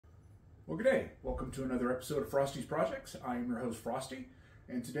Well, good day. Welcome to another episode of Frosty's Projects. I am your host, Frosty,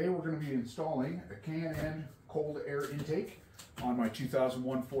 and today we're going to be installing a K&N Cold Air Intake on my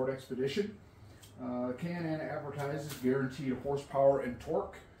 2001 Ford Expedition. K&N advertises guaranteed horsepower and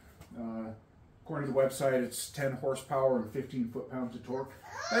torque. According to the website, it's 10 horsepower and 15 foot-pounds of torque.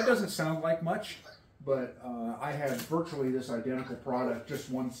 That doesn't sound like much, but I had virtually this identical product, just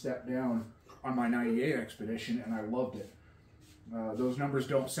one step down on my 98 Expedition, and I loved it. Those numbers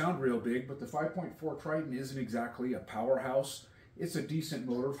don't sound real big, but the 5.4 Triton isn't exactly a powerhouse. It's a decent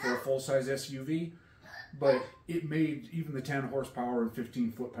motor for a full-size SUV, but it made even the 10 horsepower and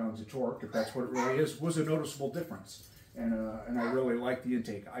 15 foot-pounds of torque, if that's what it really is, was a noticeable difference. And I really like the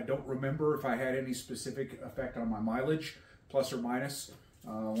intake. I don't remember if I had any specific effect on my mileage, plus or minus.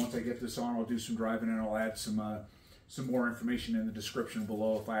 Once I get this on, I'll do some driving and I'll add some more information in the description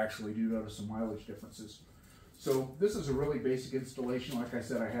below if I actually do notice some mileage differences. So this is a really basic installation. Like I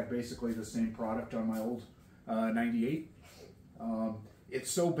said, I had basically the same product on my old 98. It's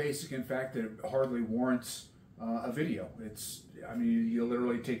so basic, in fact, that it hardly warrants a video. I mean, you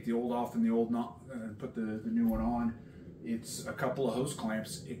literally take the old off and the old not, and put the new one on. It's a couple of hose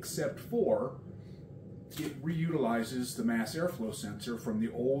clamps, except for it reutilizes the mass airflow sensor from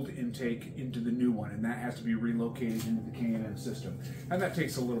the old intake into the new one, and that has to be relocated into the K&N system. And that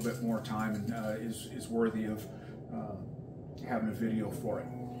takes a little bit more time and is worthy of having a video for it.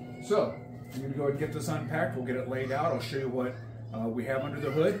 So I'm going to go ahead and get this unpacked. We'll get it laid out. I'll show you what we have under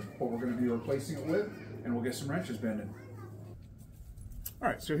the hood, what we're going to be replacing it with, and we'll get some wrenches bending. All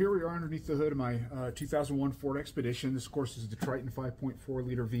right, so here we are underneath the hood of my 2001 Ford Expedition. This, of course, is the Triton 5.4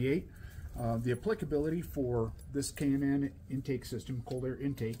 liter V8. The applicability for this K&N intake system, cold air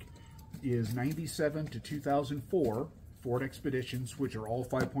intake, is 97 to 2004 Ford Expeditions, which are all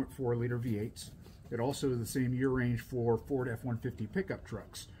 5.4 liter V8s. It also is the same year range for Ford F-150 pickup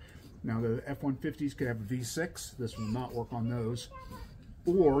trucks. Now the F-150s could have a V6. This will not work on those.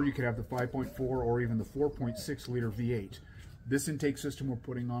 Or you could have the 5.4 or even the 4.6 liter V8. This intake system we're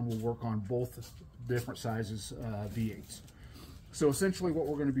putting on will work on both different sizes V8s. So essentially what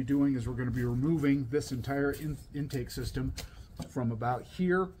we're going to be doing is we're going to be removing this entire intake system from about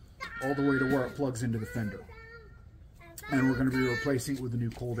here all the way to where it plugs into the fender. And we're going to be replacing it with the new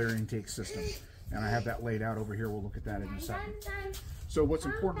cold air intake system. And I have that laid out over here. We'll look at that in a second. So what's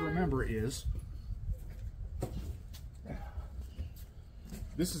important to remember is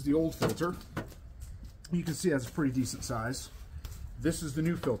this is the old filter. You can see that's a pretty decent size. This is the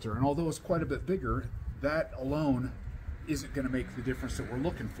new filter, and although it's quite a bit bigger, that alone isn't going to make the difference that we're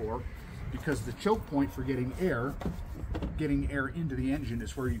looking for, because the choke point for getting air into the engine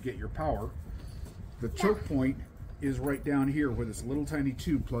is where you get your power. The choke point is right down here where this little tiny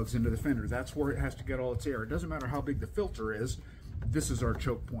tube plugs into the fender. That's where it has to get all its air. It doesn't matter how big the filter is, this is our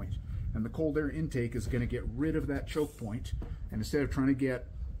choke point. And the cold air intake is going to get rid of that choke point, and instead of trying to get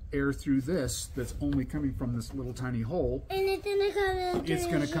air through this that's only coming from this little tiny hole, and it's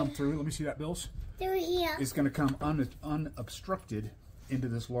going to come through. Let me see that, Bills. Through here. It's going to come unobstructed into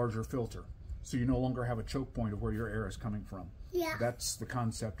this larger filter. So you no longer have a choke point of where your air is coming from. Yeah. That's the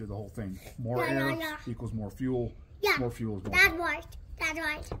concept of the whole thing. More air equals more fuel. Yeah. More fuel is more That's power. right. That's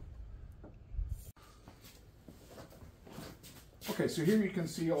right. Okay, so here you can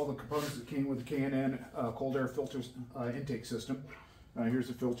see all the components that came with the K&N cold air filter intake system. Here's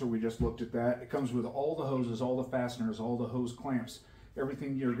the filter. We just looked at that. It comes with all the hoses, all the fasteners, all the hose clamps,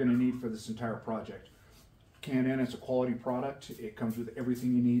 everything you're going to need for this entire project. K&N is a quality product. It comes with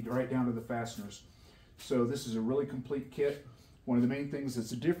everything you need, right down to the fasteners. So this is a really complete kit. One of the main things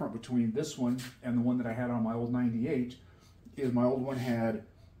that's different between this one and the one that I had on my old 98 is my old one had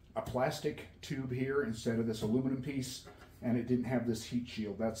a plastic tube here instead of this aluminum piece, and it didn't have this heat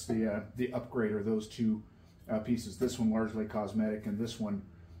shield. That's the upgrade, or those two pieces. This one largely cosmetic, and this one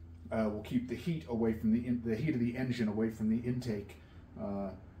will keep the heat away from the heat of the engine away from the intake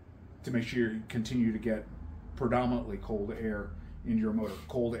to make sure you continue to get predominantly cold air in your motor.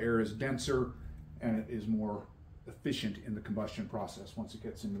 Cold air is denser and it is more efficient in the combustion process once it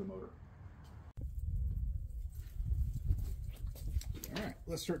gets into the motor. All right,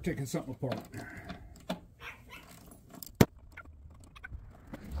 let's start taking something apart.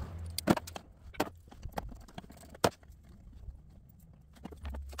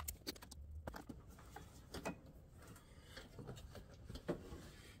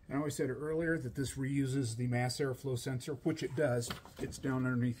 I always said earlier that this reuses the mass airflow sensor, which it does. It's down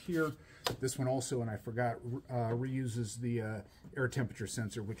underneath here. This one also, and I forgot, reuses the air temperature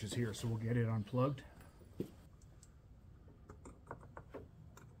sensor, which is here. So we'll get it unplugged.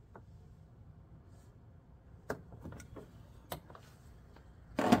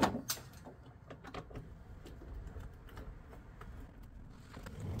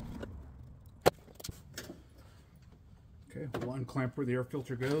 Okay, we'll unclamp where the air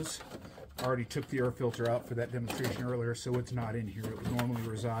filter goes. I already took the air filter out for that demonstration earlier, so it's not in here. It would normally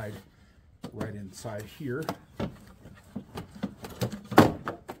reside right inside here.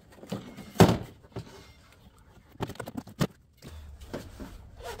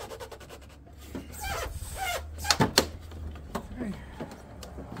 Okay.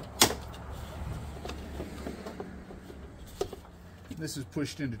 This is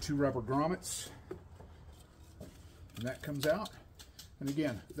pushed into 2 rubber grommets, and that comes out. And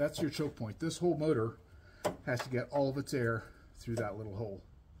again, that's your choke point. This whole motor has to get all of its air through that little hole.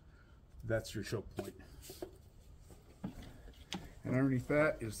 That's your choke point. And underneath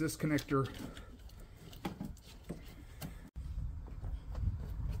that is this connector.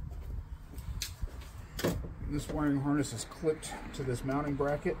 And this wiring harness is clipped to this mounting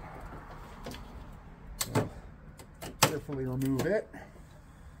bracket. So carefully remove it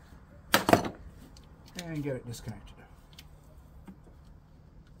and get it disconnected.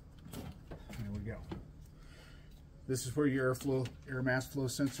 There we go. This is where your air mass flow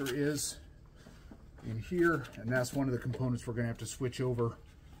sensor is in here, and that's one of the components we're going to have to switch over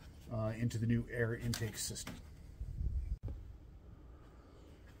into the new air intake system.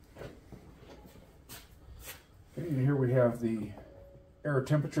 Okay, and here we have the air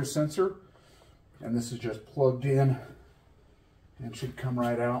temperature sensor, and this is just plugged in and should come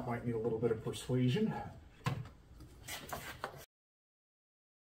right out. Might need a little bit of persuasion.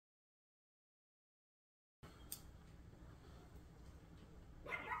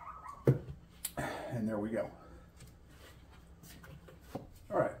 And there we go.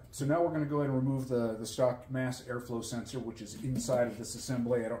 All right, so now we're going to go ahead and remove the stock mass airflow sensor, which is inside of this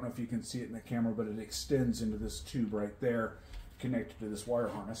assembly. I don't know if you can see it in the camera, but it extends into this tube right there, connected to this wire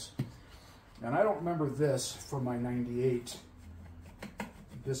harness. And I don't remember this from my 98.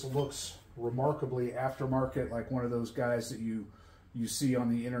 This looks remarkably aftermarket, like one of those guys that you see on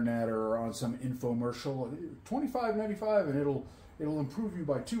the internet or on some infomercial. $25.95, and it'll improve you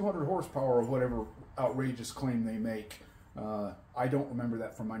by 200 horsepower or whatever outrageous claim they make. I don't remember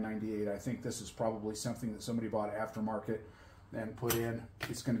that from my 98. I think this is probably something that somebody bought aftermarket and put in.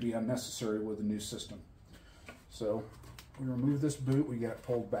 It's going to be unnecessary with the new system. So we remove this boot, we get it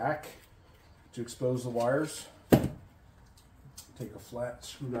pulled back to expose the wires. Take a flat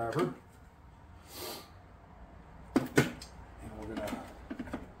screwdriver, and we're going to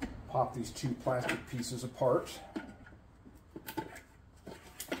pop these 2 plastic pieces apart.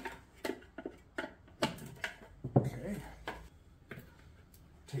 Okay,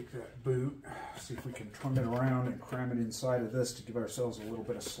 take that boot, see if we can turn it around and cram it inside of this to give ourselves a little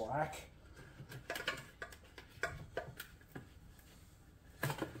bit of slack.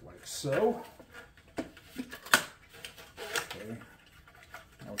 Like so. Okay,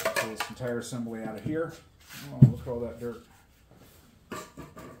 now we can pull this entire assembly out of here. Oh, look at all that dirt.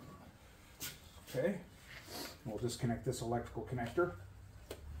 Okay, we'll disconnect this electrical connector.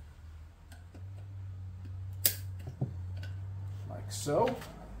 Like so.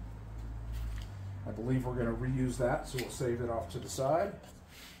 I believe we're going to reuse that, so we'll save it off to the side.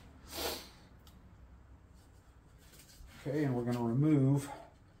 Okay, and we're going to remove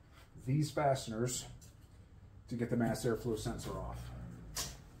these fasteners to get the mass airflow sensor off.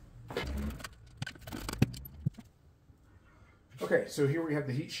 Okay, so here we have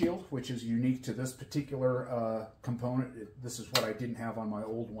the heat shield, which is unique to this particular component. This is what I didn't have on my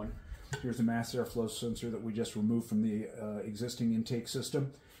old one. Here's a mass airflow sensor that we just removed from the existing intake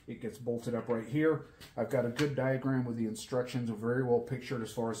system. It gets bolted up right here. I've got a good diagram with the instructions, very well pictured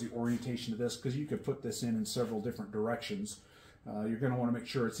as far as the orientation of this, because you could put this in several different directions. You're going to want to make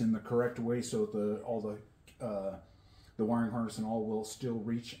sure it's in the correct way so all the wiring harness and all will still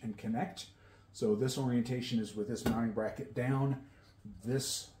reach and connect. So this orientation is with this mounting bracket down.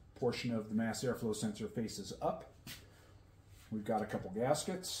 This portion of the mass airflow sensor faces up. We've got a couple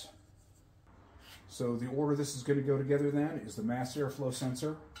gaskets. So the order this is going to go together then is the mass airflow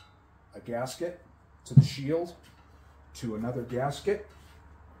sensor, a gasket, to the shield, to another gasket,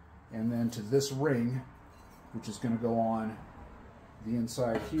 and then to this ring, which is going to go on the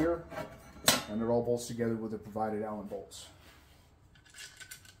inside here, and it all bolts together with the provided Allen bolts.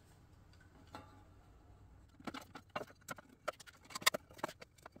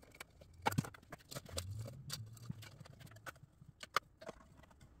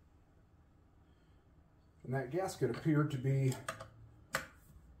 And that gasket appeared to be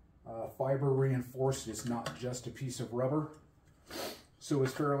fiber reinforced. It's not just a piece of rubber. So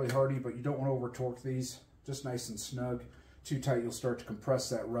it's fairly hardy, but you don't want to over torque these. Just nice and snug. Too tight, you'll start to compress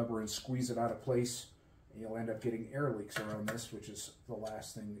that rubber and squeeze it out of place. And you'll end up getting air leaks around this, which is the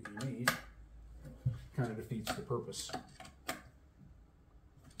last thing that you need. kind of defeats the purpose.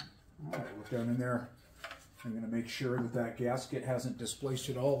 All right, look down in there. I'm going to make sure that that gasket hasn't displaced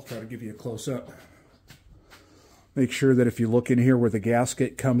at all. I'll try to give you a close-up. Make sure that if you look in here where the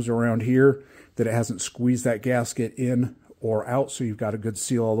gasket comes around here, that it hasn't squeezed that gasket in or out, so you've got a good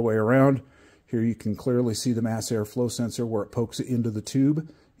seal all the way around. Here you can clearly see the mass airflow sensor where it pokes it into the tube,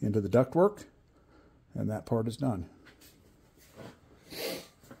 into the ductwork, and that part is done.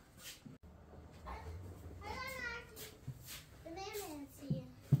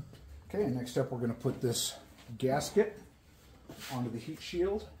 Okay, next up we're going to put this gasket onto the heat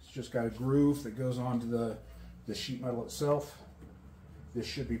shield. It's just got a groove that goes onto the sheet metal itself. This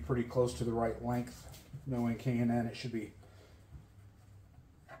should be pretty close to the right length. Knowing K&N, it should be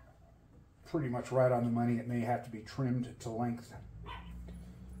pretty much right on the money. It may have to be trimmed to length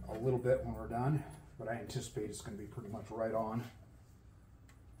a little bit when we're done, but I anticipate it's going to be pretty much right on.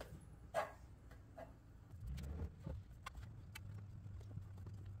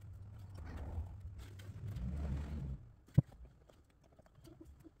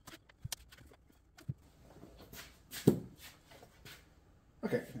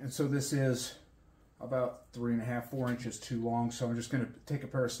 Okay, and so this is about 3.5, 4 inches too long, so I'm just going to take a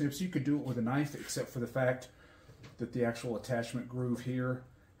pair of snips. You could do it with a knife, except for the fact that the actual attachment groove here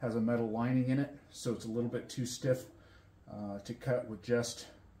has a metal lining in it, so it's a little bit too stiff to cut with just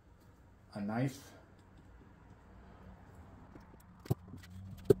a knife.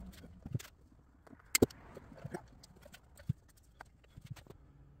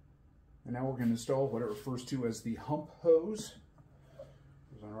 And now we're going to install what it refers to as the hump hose.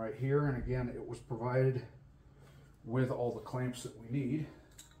 On right here, and again, it was provided with all the clamps that we need.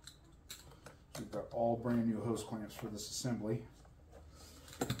 So we've got all brand new hose clamps for this assembly.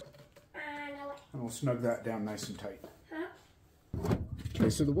 And we'll snug that down nice and tight. Okay,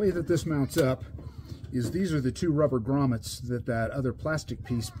 so the way that this mounts up is these are the two rubber grommets that other plastic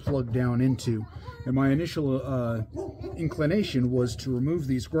piece plugged down into. And my initial inclination was to remove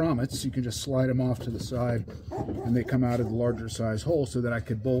these grommets. You can just slide them off to the side and they come out of the larger size hole so that I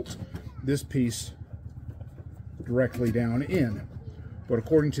could bolt this piece directly down in. But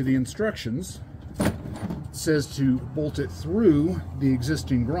according to the instructions, it says to bolt it through the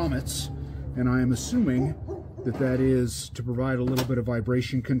existing grommets, and I am assuming that that is to provide a little bit of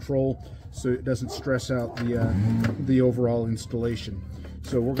vibration control so it doesn't stress out the overall installation.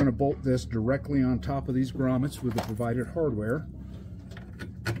 So we're going to bolt this directly on top of these grommets with the provided hardware.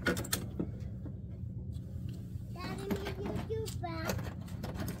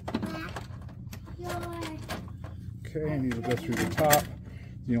 Okay, and these will go through the top.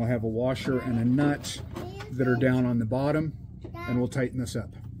 You'll have a washer and a nut that are down on the bottom, and we'll tighten this up.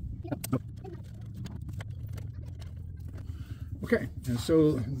 Okay, and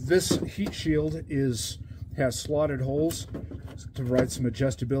so this heat shield has slotted holes to provide some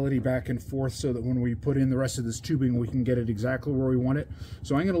adjustability back and forth so that when we put in the rest of this tubing we can get it exactly where we want it.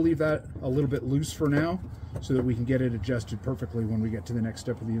 So I'm going to leave that a little bit loose for now so that we can get it adjusted perfectly when we get to the next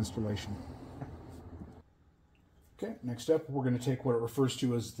step of the installation. Okay, next up we're going to take what it refers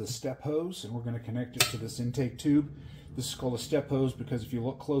to as the step hose, and we're going to connect it to this intake tube. This is called a step hose because if you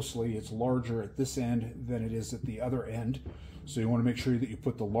look closely, it's larger at this end than it is at the other end. So you want to make sure that you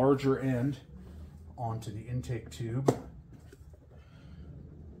put the larger end onto the intake tube.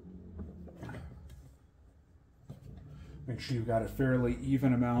 Make sure you've got a fairly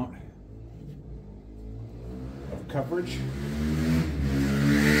even amount of coverage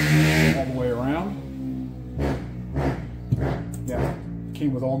all the way around. Yeah,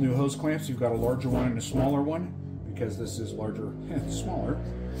 came with all new hose clamps. You've got a larger one and a smaller one because this is larger and smaller.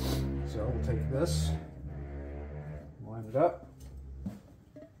 So we'll take this, line it up,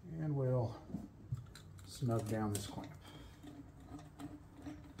 and we'll snug down this clamp.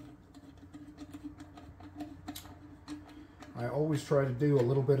 I always try to do a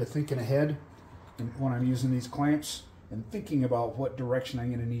little bit of thinking ahead when I'm using these clamps and thinking about what direction I'm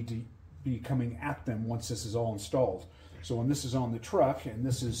going to need to be coming at them once this is all installed. So when this is on the truck, and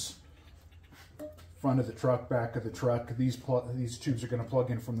this is front of the truck, back of the truck, these tubes are going to plug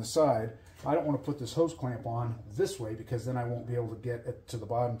in from the side. I don't want to put this hose clamp on this way because then I won't be able to get it to the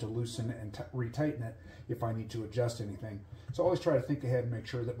bottom to loosen it and retighten it if I need to adjust anything. So I always try to think ahead and make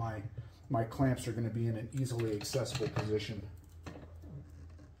sure that my clamps are going to be in an easily accessible position.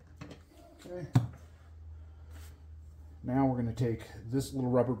 Okay. Now we're going to take this little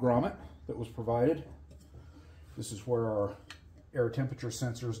rubber grommet that was provided. This is where our air temperature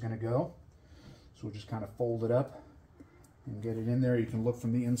sensor is going to go. So we'll just kind of fold it up and get it in there. You can look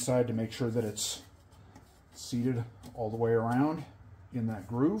from the inside to make sure that it's seated all the way around in that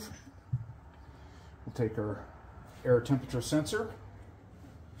groove. We'll take our air temperature sensor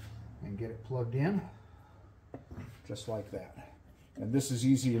and get it plugged in, just like that. And this is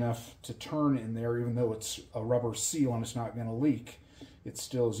easy enough to turn in there, even though it's a rubber seal and it's not going to leak. It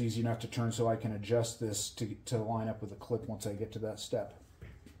still is easy enough to turn, so I can adjust this to line up with the clip once I get to that step.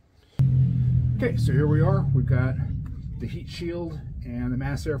 Okay, so here we are. We've got the heat shield and the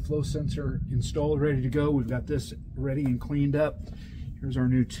mass airflow sensor installed, ready to go. We've got this ready and cleaned up. Here's our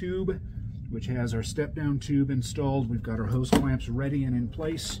new tube, which has our step-down tube installed. We've got our hose clamps ready and in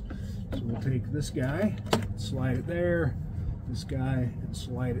place. So we'll take this guy, slide it there, this guy, and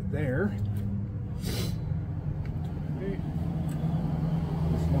slide it there. Okay.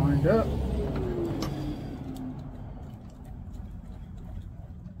 It's lined up.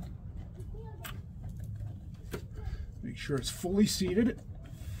 Make sure it's fully seated.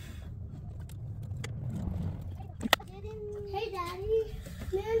 Hey, Daddy.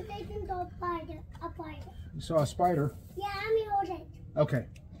 Man, they can go spider. You saw a spider? Yeah, I'm hold it. Okay.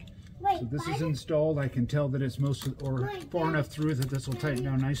 Wait, So this spider? is installed. I can tell that it's far enough through that this will tighten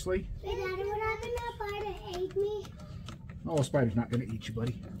down nicely. Hey, Daddy, what happened if a spider ate me? Oh, a spider's not going to eat you,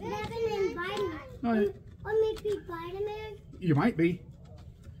 buddy. What happened if Spider-Man? Oh, Or maybe Spider-Man? you might be.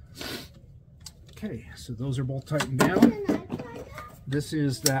 Okay, so those are both tightened down. This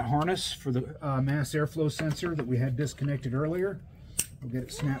is that harness for the mass airflow sensor that we had disconnected earlier. We'll get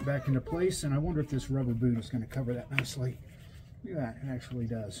it snapped back into place, and I wonder if this rubber boot is going to cover that nicely. Look at that, it actually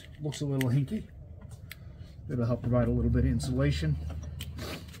does. Looks a little hinky. It'll help provide a little bit of insulation.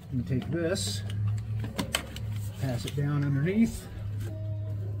 I'm going to take this, pass it down underneath.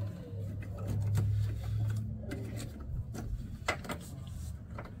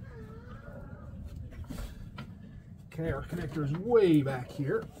 Okay, our connector is way back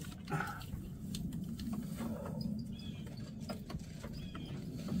here.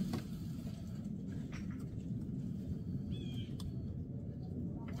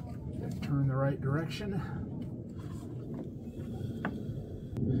 Turn the right direction.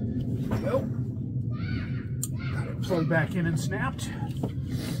 There we go. Got it plugged back in and snapped.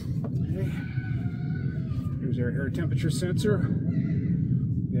 Okay. Here's our air temperature sensor.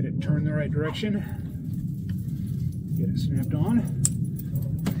 Get it turned the right direction. Get it snapped on.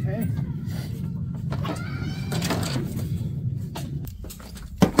 Okay.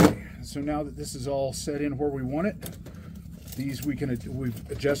 So now that this is all set in where we want it,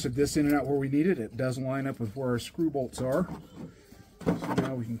 we've adjusted this in and out where we need it. It does line up with where our screw bolts are. So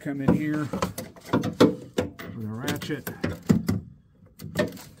now we can come in here with a ratchet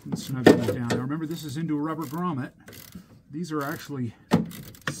and snuggle these down. Now remember, this is into a rubber grommet. These are actually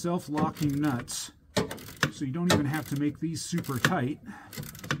self-locking nuts, so you don't even have to make these super tight.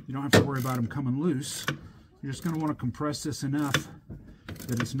 You don't have to worry about them coming loose. You're just going to want to compress this enough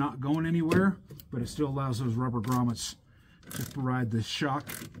that it's not going anywhere, but it still allows those rubber grommets to provide the shock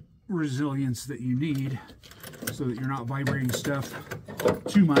resilience that you need so that you're not vibrating stuff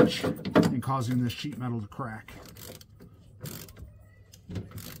too much and causing this sheet metal to crack.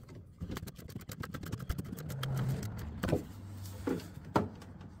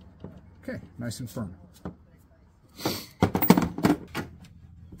 Okay, nice and firm.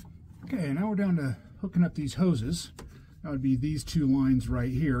 Okay, now we're down to hooking up these hoses. That would be these two lines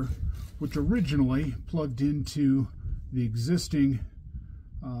right here, which originally plugged into the existing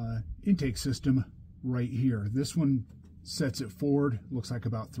intake system right here. This one sets it forward, looks like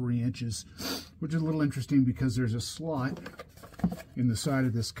about 3 inches, which is a little interesting because there's a slot in the side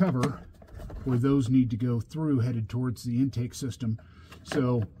of this cover where those need to go through, headed towards the intake system.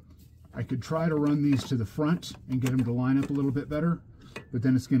 So I could try to run these to the front and get them to line up a little bit better, but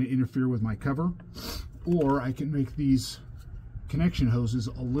then it's going to interfere with my cover. Or I can make these connection hoses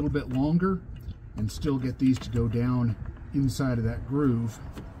a little bit longer and still get these to go down inside of that groove,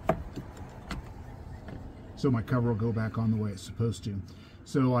 so my cover will go back on the way it's supposed to.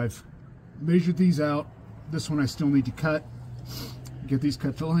 So I've measured these out. This one I still need to cut, get these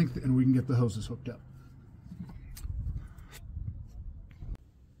cut to length, and we can get the hoses hooked up.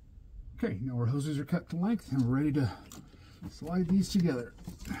 Okay, now our hoses are cut to length and we're ready to slide these together.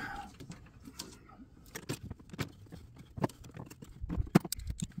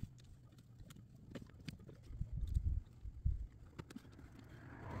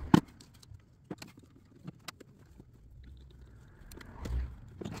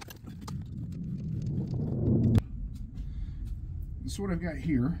 This is what I've got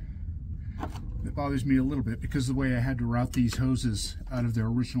here. It bothers me a little bit because of the way I had to route these hoses out of their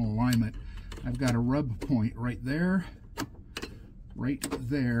original alignment. I've got a rub point right there,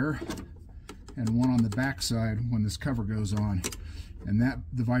 and one on the back side when this cover goes on. And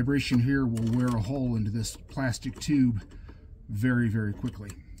the vibration here will wear a hole into this plastic tube very, very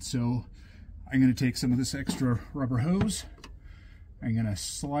quickly. So I'm going to take some of this extra rubber hose. I'm going to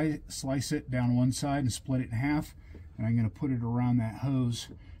slice it down one side and split it in half, and I'm going to put it around that hose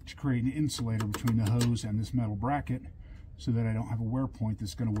to create an insulator between the hose and this metal bracket so that I don't have a wear point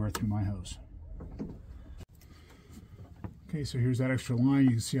that's going to wear through my hose. Okay, so here's that extra line. You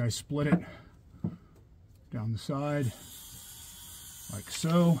can see I split it down the side like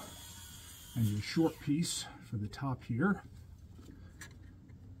so, and use a short piece for the top here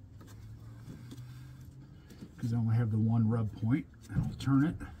because I only have the one rub point, and I'll turn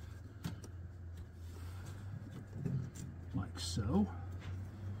it like so.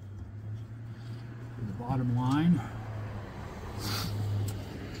 For the bottom line,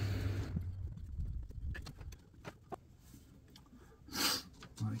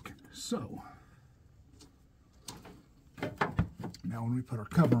 like so. Now when we put our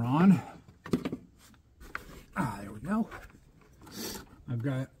cover on, there we go. I've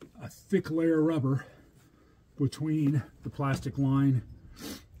got a thick layer of rubber between the plastic line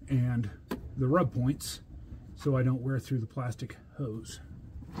and the rub points so I don't wear through the plastic hose.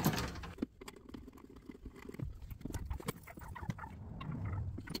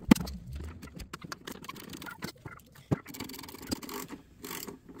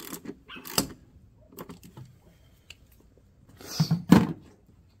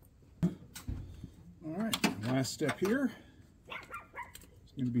 Last step here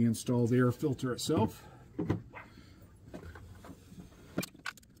is going to be install the air filter itself.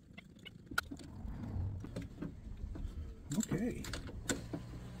 Okay.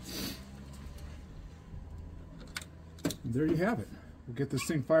 And there you have it. We'll get this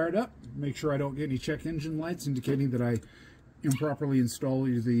thing fired up. Make sure I don't get any check engine lights indicating that I improperly installed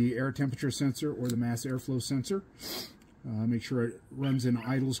either the air temperature sensor or the mass airflow sensor. Make sure it runs in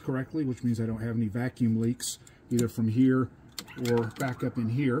idles correctly, which means I don't have any vacuum leaks either from here or back up in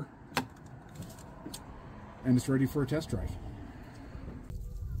here. And it's ready for a test drive.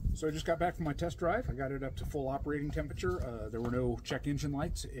 So I just got back from my test drive. I got it up to full operating temperature. There were no check engine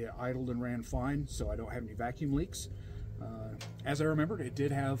lights. It idled and ran fine, so I don't have any vacuum leaks. As I remembered, it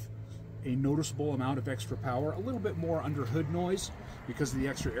did have a noticeable amount of extra power, a little bit more under hood noise because of the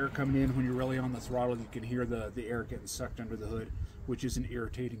extra air coming in. When you're really on the throttle, you can hear the air getting sucked under the hood, which isn't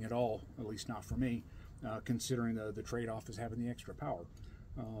irritating at all, at least not for me, considering the trade-off is having the extra power.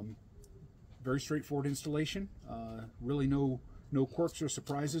 Very straightforward installation. Really no quirks or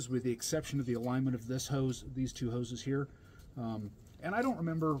surprises with the exception of the alignment of this hose, these two hoses here. And I don't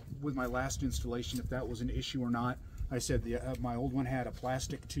remember with my last installation if that was an issue or not. I said my old one had a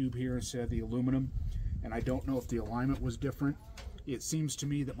plastic tube here instead of the aluminum, and I don't know if the alignment was different. It seems to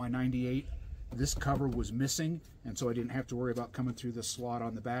me that my 98, this cover was missing, and so I didn't have to worry about coming through the slot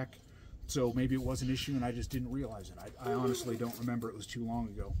on the back. So maybe it was an issue and I just didn't realize it. I honestly don't remember, it was too long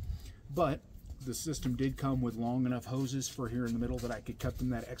ago. But the system did come with long enough hoses for here in the middle that I could cut them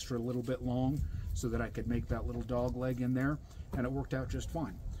that extra little bit long so that I could make that little dog leg in there, and it worked out just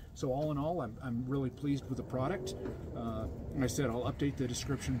fine. So all in all, I'm really pleased with the product. Like I said, I'll update the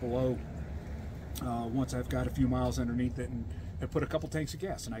description below once I've got a few miles underneath it and put a couple tanks of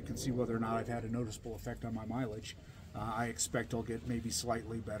gas, and I can see whether or not I've had a noticeable effect on my mileage. I expect I'll get maybe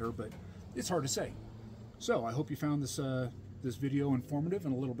slightly better, but it's hard to say. So I hope you found this this video informative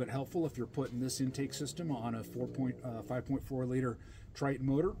and a little bit helpful if you're putting this intake system on a 5.4 liter Triton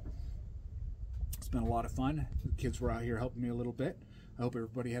motor. It's been a lot of fun. The kids were out here helping me a little bit. I hope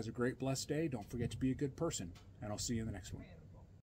everybody has a great, blessed day. Don't forget to be a good person, and I'll see you in the next one.